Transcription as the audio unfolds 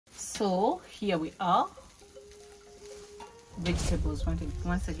So here we are, vegetables.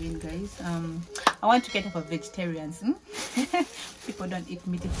 Once again, guys, I want to get up for vegetarians. People don't eat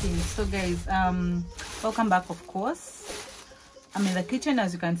meaty things. So guys, welcome back. Of course, I'm in the kitchen,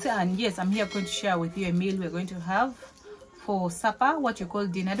 as you can see, and yes, I'm here going to share with you a meal we're going to have for supper, what you call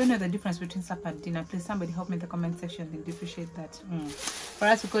dinner. I don't know the difference between supper and dinner. Please somebody help me in the comment section and appreciate that. For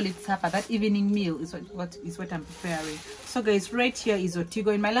us, we call it supper. That evening meal is what I'm preparing. So guys, right here is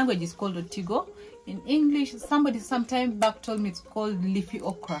otigo. In my language it's called otigo. In English, somebody sometime back told me it's called leafy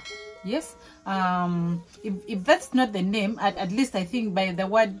okra. Yes, if that's not the name, at least I think by the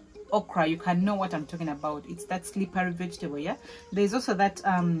word okra you can know what I'm talking about. It's that slippery vegetable. Yeah, there's also that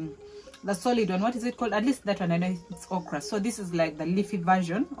the solid one, what is it called? At least that one I know it's okra. So this is like the leafy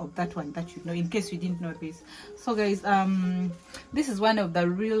version of that one that you know, in case you didn't know this. So guys, this is one of the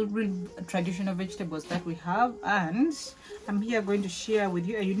real traditional vegetables that we have, and I'm here going to share with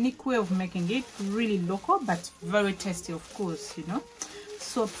you a unique way of making it, really local but very tasty, of course, you know.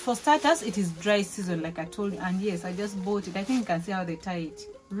 So for starters, it is dry season, like I told you, and yes, I just bought it. I think you can see how they tie it,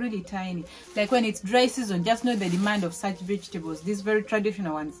 really tiny. Like when it's dry season, just know the demand of such vegetables, these very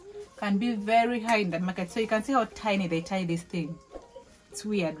traditional ones, can be very high in the market. So you can see how tiny they tie this thing. It's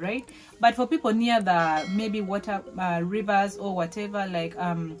weird, right? But for people near the maybe water rivers or whatever, like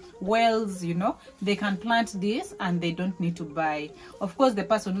wells, you know, they can plant this and they don't need to buy. Of course, the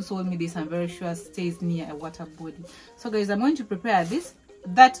person who sold me this, I'm very sure, stays near a water body. So guys, I'm going to prepare this.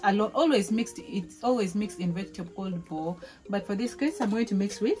 That alone, always mixed, it's always mixed in vegetable called bo, but for this case I'm going to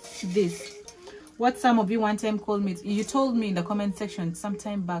mix with this, what some of you one time called me. You told me in the comment section some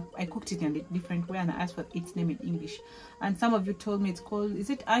time back, I cooked it in a different way and I asked for its name in English, and some of you told me it's called,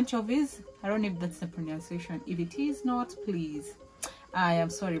 is it anchovies? I don't know if that's the pronunciation. If it is not, please, I am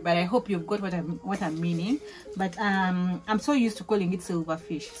sorry, but I hope you've got what I'm meaning. But I'm so used to calling it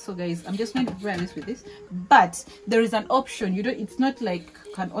silverfish. So guys, I'm just going to prepare this with this, but there is an option. You don't, it's not like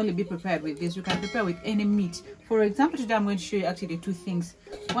can only be prepared with this. You can prepare with any meat. For example, today I'm going to show you actually two things,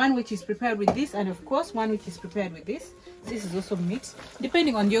 one which is prepared with this, and of course one which is prepared with this. This is also meat,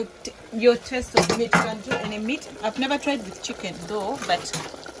 depending on your taste of meat. You can do any meat. I've never tried with chicken though,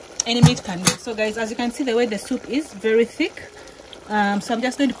 but any meat can do. So guys, as you can see, the way the soup is very thick. So I'm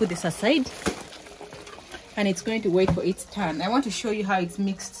just going to put this aside and it's going to wait for its turn. I want to show you how it's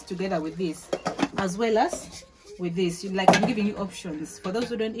mixed together with this as well as with this. Like, I'm giving you options. For those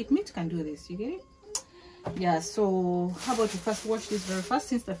who don't eat meat, can do this. You get it? Yeah, so how about you first wash this very fast,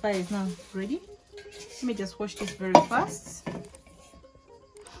 since the fire is now ready. Let me just wash this very fast.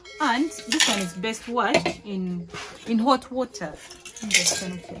 And this one is best washed in hot water.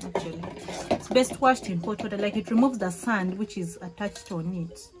 Actually, it's best washed in hot water. Like, it removes the sand which is attached on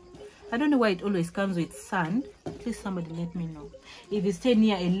it. I don't know why it always comes with sand. Please somebody let me know if you stay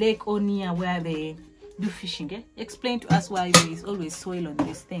near a lake or near where they do fishing. Explain to us why there is always soil on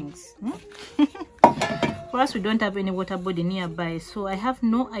these things. For us, we don't have any water body nearby, so I have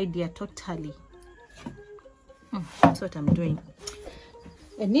no idea totally. That's what I'm doing.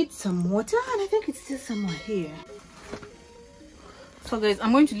 I need some water, and I think it's still somewhere here. So guys,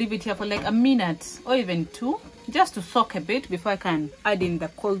 I'm going to leave it here for like a minute or even two, just to soak a bit before I can add in the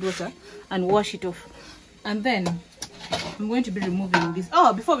cold water and wash it off. And then I'm going to be removing this.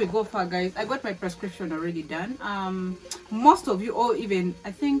 Oh, before we go far, guys, I got my prescription already done. Most of you, or even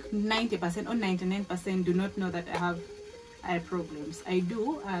I think 90% or 99%, do not know that I have eye problems. I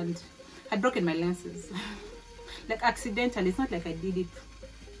do, and I'd broken my lenses like accidentally. It's not like I did it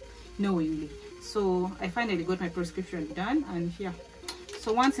knowingly. So I finally got my prescription done, and yeah,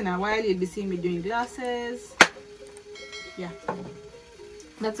 so once in a while you'll be seeing me doing glasses. Yeah,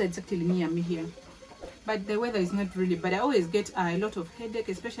 that's exactly me and me here. But the weather is not really bad. I always get a lot of headache,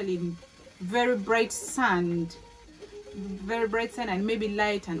 especially in very bright sun and maybe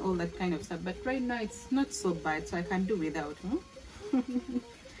light and all that kind of stuff. But right now it's not so bad, so I can do without.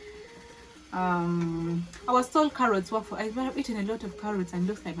 I was told carrots were for, I've eaten a lot of carrots and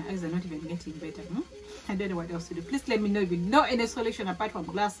looks like my eyes are not even getting better. I don't know what else to do. Please let me know if you know any solution apart from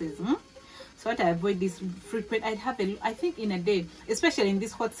glasses. So that I avoid this frequent, I think in a day, especially in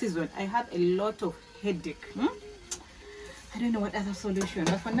this hot season, I have a lot of headache. I don't know what other solution,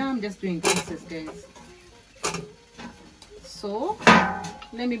 but for now I'm just doing glasses, guys. So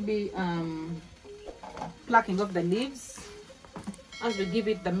let me be plucking off the leaves as we give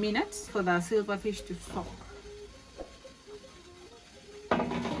it the minutes for the silverfish to soak.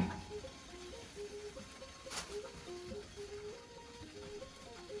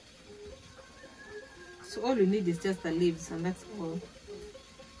 So all you need is just the leaves, and that's all.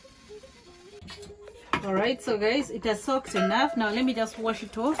 All right, so guys, it has soaked enough. Now let me just wash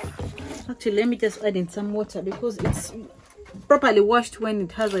it off. Actually, let me just add in some water, because it's properly washed when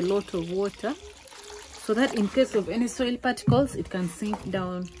it has a lot of water, so that in case of any soil particles, it can sink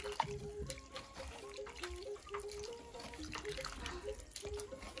down.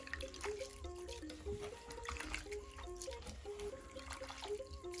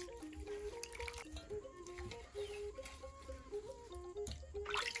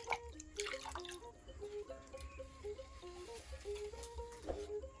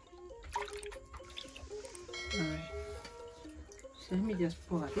 Alright, so let me just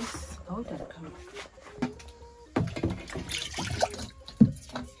pour this out and come back.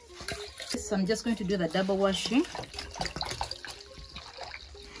 So I'm just going to do the double washing.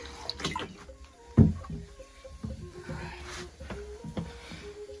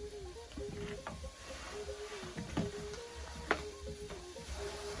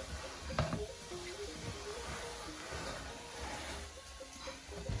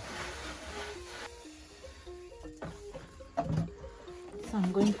 So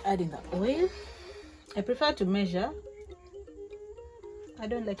I'm going to add in the oil. I prefer to measure. I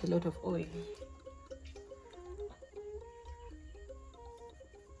don't like a lot of oil.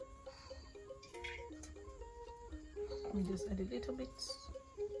 Let me just add a little bit.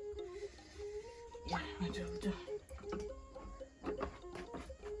 Yeah, I do.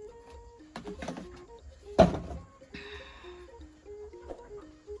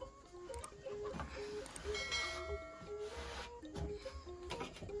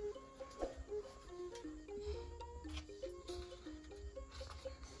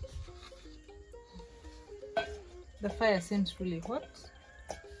 The fire seems really hot.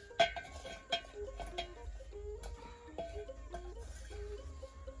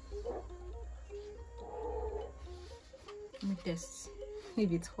 Let me test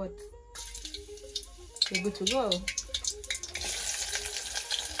if it's hot. We're good to go.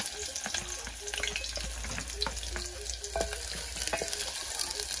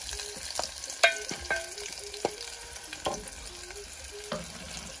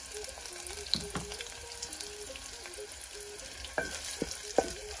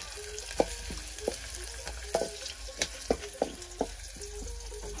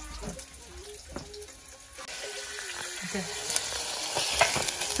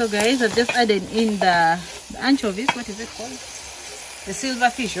 So guys, I've just added in the anchovies. What is it called? The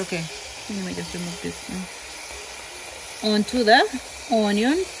silverfish. Okay, let me just remove this now. Onto the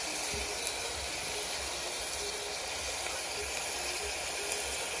onion.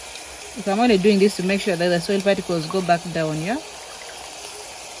 Okay, I'm only doing this to make sure that the soil particles go back down, yeah?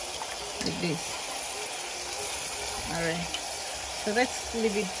 Like this. Alright. So let's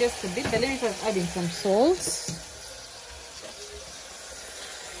leave it just a bit. Let me try adding some salt.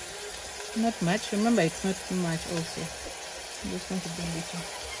 Not much. Remember, it's not too much also. I'm just going to bring it in.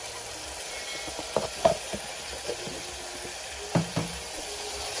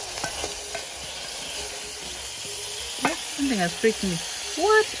 Something has pricked me.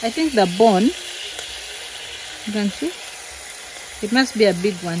 What? I think the bone. You can see? It must be a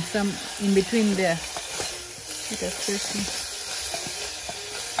big one. Some in between there. It has pricked me.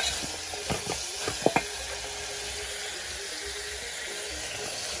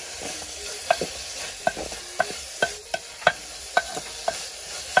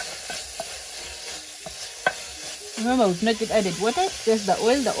 Remember, we've not yet added water, just the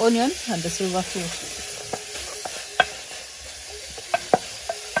oil, the onions, and the silverfish.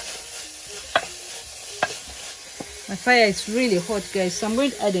 My fire is really hot, guys, so I'm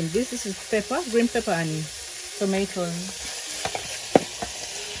going to add in this. This is pepper, green pepper, and tomato.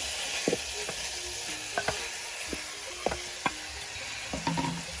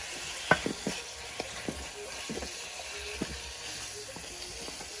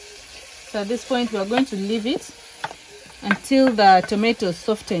 So at this point, we are going to leave it until the tomato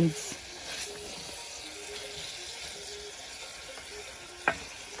softens.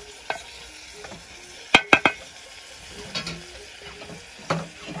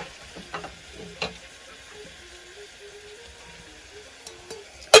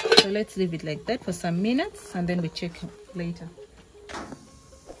 So let's leave it like that for some minutes, and then we check later.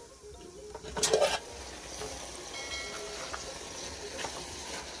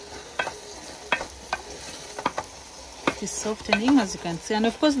 Is softening, as you can see, and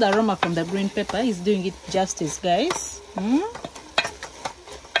of course the aroma from the green pepper is doing it justice, guys.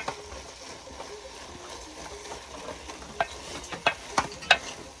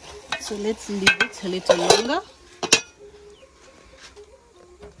 So let's leave it a little longer.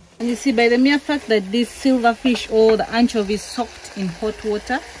 And you see, by the mere fact that this silverfish or the anchovy is soaked in hot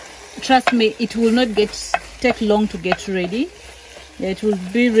water, trust me, it will not take long to get ready. Yeah, it will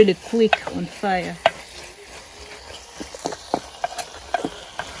be really quick on fire.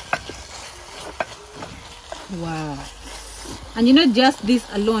 Wow. And you know, just this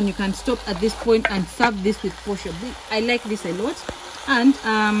alone, you can stop at this point and serve this with posho. I like this a lot. And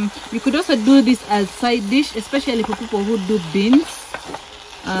you could also do this as side dish, especially for people who do beans.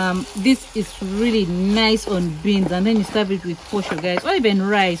 This is really nice on beans, and then you serve it with posho, guys, or even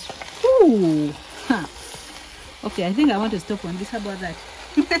rice. Ooh. Huh. Okay, I think I want to stop on this. How about that?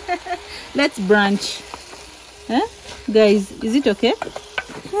 Let's branch. Huh? Guys, is it okay?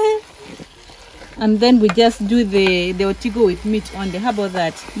 And then we just do the otigo with meat on there. How about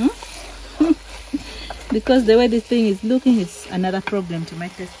that? Because the way this thing is looking is another problem to my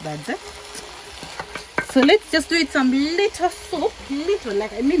taste buds. So let's just do it some little soup. Little,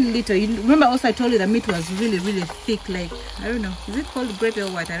 like I mean little. You remember also I told you the meat was really, really thick. Like, I don't know, is it called gravy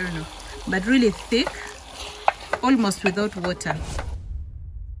or what? I don't know. But really thick, almost without water.